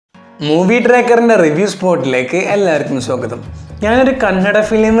Movie ട്രാക്കറിൻ്റെ review സ്പോട്ടിലേക്ക് എല്ലാവർക്കും സ്വാഗതം. ഞാനൊരു കന്നഡ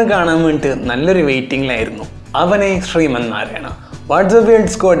ഫിലിം കാണാൻ വേണ്ടിയിട്ട് നല്ലൊരു വെയിറ്റിംഗിലായിരുന്നു. അവനെ Shriman Narayana. What's the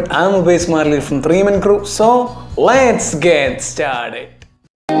world squad? I am Ubais from 3 Men Crew. So let's get started.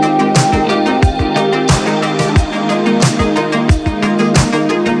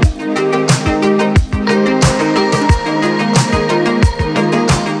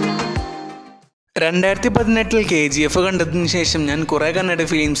 KGF കണ്ടതിന് ശേഷം ഞാൻ കുറേ കന്നഡ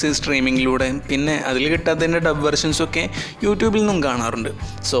ഫിലിംസ് സ്ട്രീമിങ്ങിലൂടെ പിന്നെ അതിൽ കിട്ടാത്തതിൻ്റെ ഡബ് വെർഷൻസൊക്കെ യൂട്യൂബിൽ നിന്നും കാണാറുണ്ട്.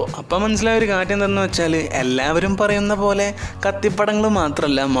 സോ അപ്പം മനസ്സിലായ ഒരു കാര്യം എന്താണെന്ന് വെച്ചാൽ എല്ലാവരും പറയുന്ന പോലെ കത്തിപ്പടങ്ങൾ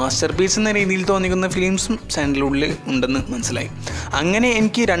മാത്രമല്ല മാസ്റ്റർ പീസ് എന്ന രീതിയിൽ തോന്നിക്കുന്ന ഫിലിംസും സാൻഡൽവുഡിൽ ഉണ്ടെന്ന് മനസ്സിലായി. അങ്ങനെ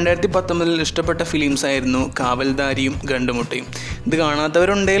എനിക്ക് 2019 ഇഷ്ടപ്പെട്ട ഫിലിംസ് ആയിരുന്നു കാവൽദാരിയും ഗണ്ടുമുട്ടയും. ഇത്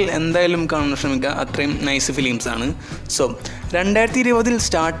കാണാത്തവരുണ്ടെങ്കിൽ എന്തായാലും കാണാൻ ശ്രമിക്കുക, അത്രയും നൈസ് ഫിലിംസാണ്. സോ 2020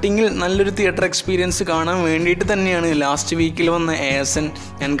 സ്റ്റാർട്ടിങ്ങിൽ നല്ലൊരു തിയേറ്റർ എക്സ്പീരിയൻസ് കാണാൻ വേണ്ടിയിട്ട് തന്നെയാണ് ലാസ്റ്റ് വീക്കിൽ വന്ന ASN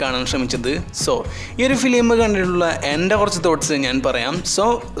ഞാൻ കാണാൻ ശ്രമിച്ചത്. സോ ഈ ഒരു ഫിലിം കണ്ടിട്ടുള്ള എൻ്റെ കുറച്ച് തോട്ട്സ് ഞാൻ പറയാം. So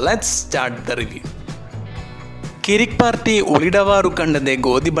let's start the review. Kirik party, ഒളിഡവാറു കണ്ടത്,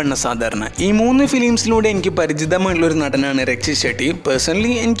 ഗോതി ബണ്ണ സാധാരണ, ഈ 3 ഫിലിംസിലൂടെ എനിക്ക് പരിചിതമായിട്ടുള്ളൊരു നടനാണ് രക്ഷിത് ഷെട്ടി.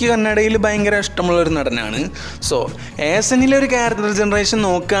 പേഴ്സണലി എനിക്ക് കന്നഡയിൽ ഭയങ്കര ഇഷ്ടമുള്ളൊരു നടനാണ്. സോ ASNലെ ഒരു ക്യാരക്ടർ ജനറേഷൻ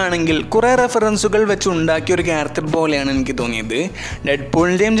നോക്കുകയാണെങ്കിൽ കുറേ റെഫറൻസുകൾ വെച്ച് ഉണ്ടാക്കിയ ഒരു ക്യാരക്ടർ പോലെയാണ് എനിക്ക് തോന്നിയത്.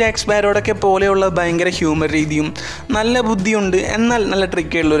 ഡെഡ്പൂളിൻ്റെയും ജാക്ക് സ്പാരോടൊക്കെ പോലെയുള്ള ഭയങ്കര ഹ്യൂമർ രീതിയും നല്ല ബുദ്ധിയുണ്ട്, എന്നാൽ നല്ല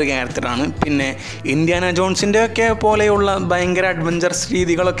ട്രിക്കുള്ളൊരു ക്യാരക്ടറാണ്. പിന്നെ ഇന്ത്യാന ജോൺസിൻ്റെ ഒക്കെ പോലെയുള്ള ഭയങ്കര അഡ്വഞ്ചറസ്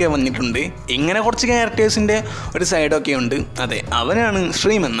രീതികളൊക്കെ വന്നിട്ടുണ്ട്. ഇങ്ങനെ കുറച്ച് ക്യാരക്ടേഴ്സിൻ്റെ ഒരു സൈഡൊക്കെ ഉണ്ട്. അതെ, അവനാണ്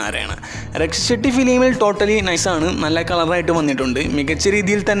ശ്രീമൻ നാരായണ. രക്ഷിത് ഷെട്ടി ഫിലിമിൽ ടോട്ടലി നൈസാണ്, നല്ല കളറായിട്ട് വന്നിട്ടുണ്ട്. മികച്ച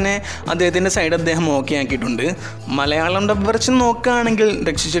രീതിയിൽ തന്നെ അദ്ദേഹത്തിൻ്റെ സൈഡ് അദ്ദേഹം ഓക്കെ ആക്കിയിട്ടുണ്ട്. മലയാളം ഡബ് വെർഷൻ നോക്കുകയാണെങ്കിൽ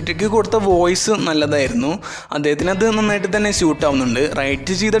രക്ഷിത് ഷെട്ടിക്ക് കൊടുത്ത വോയിസ് നല്ലതായിരുന്നു. അദ്ദേഹത്തിന് അത് നന്നായിട്ട് തന്നെ സ്യൂട്ട് ആവുന്നുണ്ട്.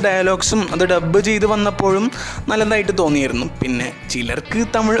 റൈറ്റ് ചെയ്ത ഡയലോഗ്സും അത് ഡബ് ചെയ്ത് വന്നപ്പോഴും നല്ലതായിട്ട് തോന്നിയിരുന്നു. പിന്നെ ചിലർക്ക്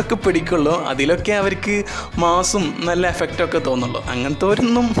തമിഴൊക്കെ പിടിക്കുള്ളൂ, അതിലൊക്കെ അവർക്ക് മാസും നല്ല എഫക്റ്റൊക്കെ തോന്നുള്ളൂ.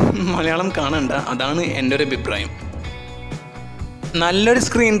 അങ്ങനത്തെവരൊന്നും മലയാളം കാണണ്ട, അതാണ് എൻ്റെ ഒരു അഭിപ്രായം. നല്ലൊരു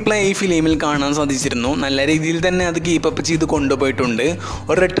സ്ക്രീൻ പ്ലേ ഈ ഫിലിമിൽ കാണാൻ സാധിച്ചിരുന്നു. നല്ല രീതിയിൽ തന്നെ അത് കീപ്പപ്പ് ചെയ്ത് കൊണ്ടുപോയിട്ടുണ്ട്.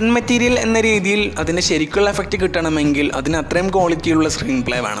 ഒരു റിട്ടൺ മെറ്റീരിയൽ എന്ന രീതിയിൽ അതിൻ്റെ ശരിക്കുള്ള എഫക്റ്റ് കിട്ടണമെങ്കിൽ അതിന് അത്രയും ക്വാളിറ്റിയുള്ള സ്ക്രീൻ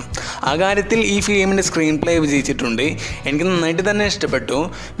പ്ലേ വേണം. ആ കാര്യത്തിൽ ഈ ഫിലിമിൻ്റെ സ്ക്രീൻ പ്ലേ വിജയിച്ചിട്ടുണ്ട്. എനിക്ക് നന്നായിട്ട് തന്നെ ഇഷ്ടപ്പെട്ടു.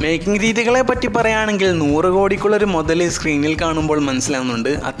 മേക്കിംഗ് രീതികളെ പറ്റി പറയുകയാണെങ്കിൽ 100 കോടിക്കുള്ളൊരു മുതൽ സ്ക്രീനിൽ കാണുമ്പോൾ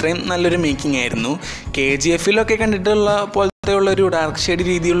മനസ്സിലാവുന്നുണ്ട്. അത്രയും നല്ലൊരു മേക്കിംഗ് ആയിരുന്നു. KGFലൊക്കെ കണ്ടിട്ടുള്ള ഉള്ളൊരു ഡാർക്ക് ഷെയ്ഡ്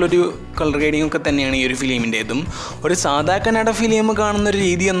രീതിയിലുള്ളൊരു കളർ ഗ്രേഡിംഗ് ഒക്കെ തന്നെയാണ് ഈ ഒരു ഫിലിമിൻ്റേതും. ഒരു സാധാ കന്നഡ ഫിലിം കാണുന്നൊരു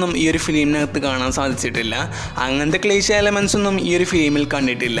രീതിയൊന്നും ഈ ഒരു ഫിലിമിനകത്ത് കാണാൻ സാധിച്ചിട്ടില്ല. അങ്ങനത്തെ ക്ലേശ എലമെൻസ് ഒന്നും ഈ ഒരു ഫിലിമിൽ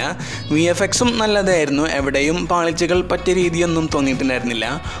കണ്ടിട്ടില്ല. VFXും നല്ലതായിരുന്നു, എവിടെയും പാളിച്ചകൾ പറ്റിയ രീതിയൊന്നും തോന്നിയിട്ടുണ്ടായിരുന്നില്ല.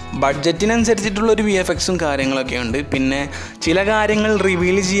 ബഡ്ജറ്റിനനുസരിച്ചിട്ടുള്ളൊരു VFXും കാര്യങ്ങളൊക്കെ ഉണ്ട്. പിന്നെ ചില കാര്യങ്ങൾ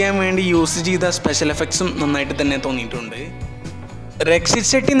റിവീൽ ചെയ്യാൻ വേണ്ടി യൂസ് ചെയ്ത സ്പെഷ്യൽ എഫക്ട്സും നന്നായിട്ട് തന്നെ തോന്നിയിട്ടുണ്ട്. രക്ഷിത്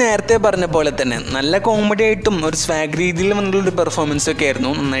ഷെട്ടി നേരത്തെ പറഞ്ഞ പോലെ തന്നെ നല്ല കോമഡി ആയിട്ടും ഒരു സ്വാഗ് രീതിയിൽ വന്നിട്ടുള്ളൊരു പെർഫോമൻസ് ഒക്കെ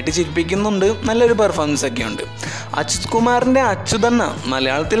ആയിരുന്നു. നന്നായിട്ട് ചിരിപ്പിക്കുന്നുണ്ട്, നല്ലൊരു പെർഫോമൻസ് ഒക്കെ ഉണ്ട്. അച്യുത് കുമാറിൻ്റെ അച്യുതണ്ണ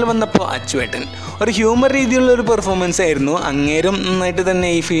മലയാളത്തിൽ വന്നപ്പോൾ അച്ചുവേട്ടൻ ഒരു ഹ്യൂമർ രീതിയിലുള്ളൊരു പെർഫോമൻസ് ആയിരുന്നു. അങ്ങേരും നന്നായിട്ട് തന്നെ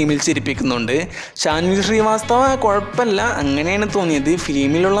ഈ ഫിലിമിൽ ചിരിപ്പിക്കുന്നുണ്ട്. ഷാൻവി ശ്രീവാസ്തവ കുഴപ്പമില്ല, അങ്ങനെയാണ് തോന്നിയത്.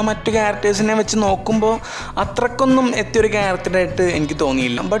 ഫിലിമിലുള്ള മറ്റു ക്യാരക്ടേഴ്സിനെ വെച്ച് നോക്കുമ്പോൾ അത്രക്കൊന്നും എത്തിയൊരു ക്യാരക്ടറായിട്ട് എനിക്ക്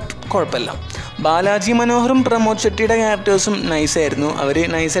തോന്നിയില്ല, ബട്ട് കുഴപ്പമില്ല. ബാലാജി മനോഹറും പ്രമോദ് ഷെട്ടിയുടെ ക്യാരക്ടേഴ്സും നൈസായിരുന്നു. അവർ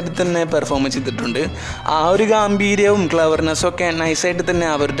നൈസായിട്ട് തന്നെ പെർഫോം ചെയ്തിട്ടുണ്ട്. ആ ഒരു ഗാംഭീര്യവും ക്ലവർനെസ്സും ഒക്കെ നൈസായിട്ട് തന്നെ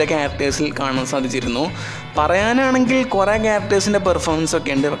അവരുടെ ക്യാരക്ടേഴ്സിൽ കാണാൻ സാധിച്ചിരുന്നു. പറയാനാണെങ്കിൽ കുറേ ക്യാരക്ടേഴ്സിൻ്റെ പെർഫോമൻസ്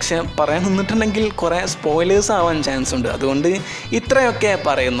ഒക്കെ ഉണ്ട്, പക്ഷെ പറയാൻ നിന്നിട്ടുണ്ടെങ്കിൽ കുറേ സ്പോയിലേഴ്സ് ആവാൻ ചാൻസ് ഉണ്ട്. അതുകൊണ്ട് ഇത്രയൊക്കെ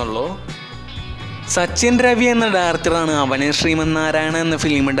പറയുന്നുള്ളൂ. സച്ചിൻ രവി എന്ന ഡയറക്ടറാണ് അവനെ ശ്രീമൻ നാരായണ എന്ന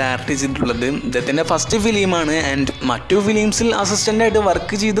ഫിലിം ഡയറക്റ്റ് ചെയ്തിട്ടുള്ളത്. ഇദ്ദേഹത്തിൻ്റെ ഫസ്റ്റ് ഫിലിമാണ്. ആൻഡ് മറ്റു ഫിലിംസിൽ അസിസ്റ്റൻ്റായിട്ട്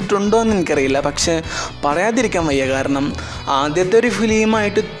വർക്ക് ചെയ്തിട്ടുണ്ടോ എന്ന് എനിക്കറിയില്ല, പക്ഷേ പറയാതിരിക്കാൻ വയ്യ. കാരണം ആദ്യത്തെ ഒരു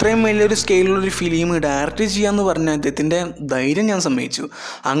ഫിലിമായിട്ട് ഇത്രയും വലിയൊരു സ്കെയിലുള്ളൊരു ഫിലിം ഡയറക്റ്റ് ചെയ്യാമെന്ന് പറഞ്ഞാൽ അദ്ദേഹത്തിൻ്റെ ധൈര്യം ഞാൻ സമ്മതിച്ചു.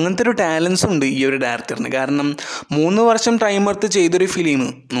 അങ്ങനത്തെ ഒരു ടാലൻസ് ഉണ്ട് ഈ ഒരു ഡയറക്ടറിന്. കാരണം 3 വർഷം ടൈം എടുത്ത് ചെയ്തൊരു ഫിലിം,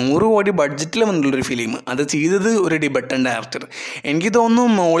 100 കോടി ബഡ്ജറ്റിൽ വന്നിട്ടുള്ളൊരു ഫിലിം, അത് ചെയ്തത് ഒരു ഡിബട്ടൻ ഡയറക്ടർ. എനിക്ക് തോന്നുന്നു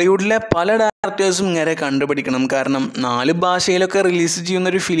മോളിവുഡിലെ പല ഡയറക്ടേഴ്സും ഇങ്ങനെ കണ്ടുപിടിക്കണം. കാരണം 4 ഭാഷയിലൊക്കെ റിലീസ്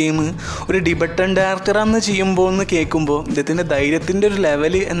ചെയ്യുന്നൊരു ഫിലിം ഒരു ഡിബട്ടൻ ഡയറക്ടറാന്ന് ചെയ്യുമ്പോൾ എന്ന് കേൾക്കുമ്പോൾ ഇദ്ദേഹത്തിൻ്റെ ധൈര്യത്തിൻ്റെ ഒരു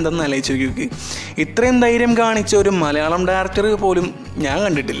ലെവൽ എന്തെന്ന് ആലോചിച്ച് നോക്കി. ഇത്രയും ധൈര്യം കാണിച്ച ഒരു മലയാളം ഡയറക്ടർ പോലും ഞാൻ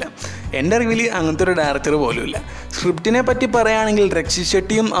കണ്ടിട്ടില്ല. എൻ്റെ അറിവിൽ അങ്ങനത്തെ ഒരു ഡയറക്ടർ പോലും ഇല്ല. സ്ക്രിപ്റ്റിനെ പറ്റി പറയുകയാണെങ്കിൽ രക്ഷിത്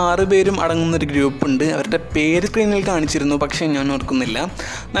ഷെട്ടിയും 6 പേരും അടങ്ങുന്നൊരു ഗ്രൂപ്പുണ്ട്. അവരുടെ പേര് സ്ക്രീനിൽ കാണിച്ചിരുന്നു, പക്ഷേ ഞാൻ ഓർക്കുന്നില്ല.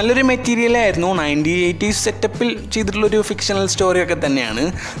 നല്ലൊരു മെറ്റീരിയലായിരുന്നു. 1980s സെറ്റപ്പിൽ ചെയ്തിട്ടുള്ളൊരു ഫിക്ഷണൽ സ്റ്റോറിയൊക്കെ തന്നെയാണ്.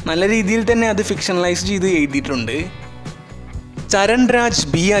 നല്ല രീതിയിൽ തന്നെ അത് ഫിക്ഷണലൈസ് ചെയ്ത് എഴുതിയിട്ടുണ്ട്. ചരൺ രാജ്,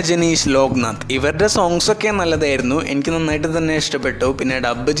 ബി അജനീഷ്, ലോക്നാഥ് ഇവരുടെ സോങ്സൊക്കെ നല്ലതായിരുന്നു. എനിക്ക് നന്നായിട്ട് തന്നെ ഇഷ്ടപ്പെട്ടു. പിന്നെ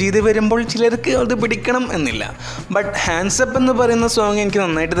ഡബ് ചെയ്ത് വരുമ്പോൾ ചിലർക്ക് അത് പിടിക്കണം എന്നില്ല. ബട്ട് ഹാൻഡ്സപ്പ് എന്ന് പറയുന്ന സോങ് എനിക്ക്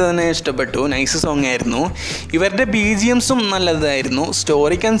നന്നായിട്ട് തന്നെ ഇഷ്ടപ്പെട്ടു. നൈസ് സോങ് ആയിരുന്നു. ഇവരുടെ BGMസും നല്ലതായിരുന്നു.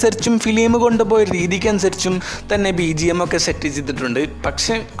 സ്റ്റോറിക്കനുസരിച്ചും ഫിലിം കൊണ്ടുപോയ രീതിക്കനുസരിച്ചും തന്നെ BGM ഒക്കെ സെറ്റ് ചെയ്തിട്ടുണ്ട്.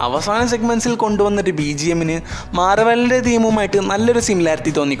 പക്ഷേ അവസാന സെഗ്മെൻറ്റ്സിൽ കൊണ്ടുവന്നൊരു BGMന് മാർവലിൻ്റെ തീമുമായിട്ട് നല്ലൊരു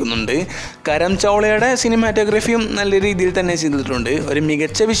സിമിലാരിറ്റി തോന്നിക്കുന്നുണ്ട്. കരം ചൗളയുടെ സിനിമാറ്റോഗ്രഫിയും നല്ല രീതിയിൽ തന്നെ ചെയ്തിട്ടുണ്ട്. ഒരു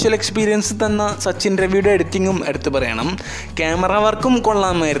മികച്ച വിഷ്വൽ എക്സ്പീരിയൻസ് തന്ന സച്ചിൻ രവിയുടെ എഡിറ്റിങ്ങും എടുത്തു പറയണം. ക്യാമറ വർക്കും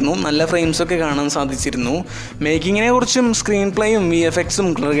കൊള്ളാമായിരുന്നു. നല്ല ഫ്രെയിംസൊക്കെ കാണാൻ സാധിച്ചിരുന്നു. മേക്കിങ്ങിനെ കുറിച്ചും സ്ക്രീൻ പ്ലേയും VFXും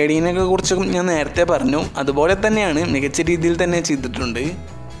കളർ ഗ്രേഡിങ്ങിനെ കുറിച്ചും ഞാൻ നേരത്തെ പറഞ്ഞു. അതുപോലെ തന്നെയാണ് മികച്ച രീതിയിൽ തന്നെ ചെയ്തിട്ടുണ്ട്.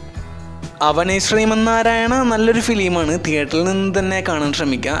 അവനെ ശ്രീമൻ നാരായണ നല്ലൊരു ഫിലിമാണ്. തിയേറ്ററിൽ നിന്ന് തന്നെ കാണാൻ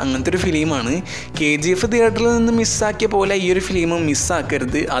ശ്രമിക്കുക. അങ്ങനത്തെ ഒരു ഫിലിമാണ്. KGF തിയേറ്ററിൽ നിന്ന് മിസ്സാക്കിയ പോലെ ഈ ഒരു ഫിലിം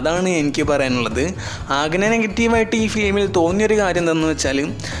മിസ്സാക്കരുത്. അതാണ് എനിക്ക് പറയാനുള്ളത്. ആകെ നെഗറ്റീവായിട്ട് ഈ ഫിലിമിൽ തോന്നിയൊരു കാര്യം എന്താണെന്ന് വെച്ചാൽ,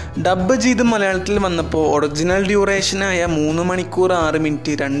 ഡബ് ചെയ്ത് മലയാളത്തിൽ വന്നപ്പോൾ ഒറിജിനൽ ഡ്യൂറേഷനായ 3 മണിക്കൂർ 6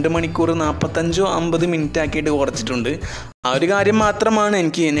 മിനിറ്റ് 2 മണിക്കൂർ 45-50 മിനിറ്റ് ആക്കിയിട്ട് കുറച്ചിട്ടുണ്ട്. ആ ഒരു കാര്യം മാത്രമാണ്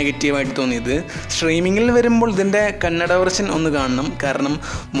എനിക്ക് നെഗറ്റീവായിട്ട് തോന്നിയത്. സ്ട്രീമിങ്ങിൽ വരുമ്പോൾ ഇതിൻ്റെ കന്നഡ വെർഷൻ ഒന്ന് കാണണം. കാരണം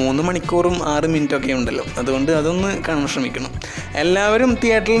 3 മണിക്കൂറും 6 മിനിറ്റൊക്കെ ഉണ്ടല്ലോ. അതുകൊണ്ട് അതൊന്ന് കാണാൻ ശ്രമിക്കണം. എല്ലാവരും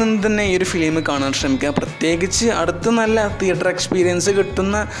തിയേറ്ററിൽ നിന്ന് തന്നെ ഈ ഒരു ഫിലിം കാണാൻ ശ്രമിക്കുക. പ്രത്യേകിച്ച് അടുത്ത് നല്ല തിയേറ്റർ എക്സ്പീരിയൻസ്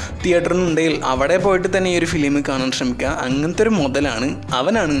കിട്ടുന്ന തിയേറ്ററിനുണ്ടെങ്കിൽ അവിടെ പോയിട്ട് തന്നെ ഈ ഒരു ഫിലിം കാണാൻ ശ്രമിക്കുക. അങ്ങനത്തെ ഒരു മുതലാണ്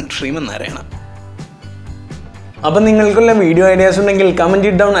അവനാണ് ശ്രീമൻ നാരായണ. അപ്പോൾ നിങ്ങൾക്കുള്ള വീഡിയോ ഐഡിയാസ് ഉണ്ടെങ്കിൽ കമൻറ്റ്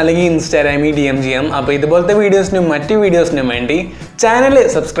ഇറ്റ് ഡൗൺ അല്ലെങ്കിൽ ഇൻസ്റ്റാഗ്രാമിൽ DM ചെയ്യാം. അപ്പോൾ ഇതുപോലത്തെ വീഡിയോസിനും മറ്റ് വീഡിയോസിനും വേണ്ടി ചാനൽ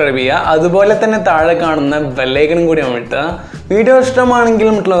സബ്സ്ക്രൈബ് ചെയ്യുക. അതുപോലെ തന്നെ താഴെ കാണുന്ന ബെല്ലൈക്കനും കൂടി അമർത്തുക. വീഡിയോ ഇഷ്ടമാണെങ്കിൽ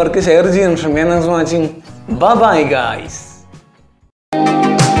മറ്റുള്ളവർക്ക് ഷെയർ ചെയ്യാൻ ശ്രമിക്കുക. Bye guys.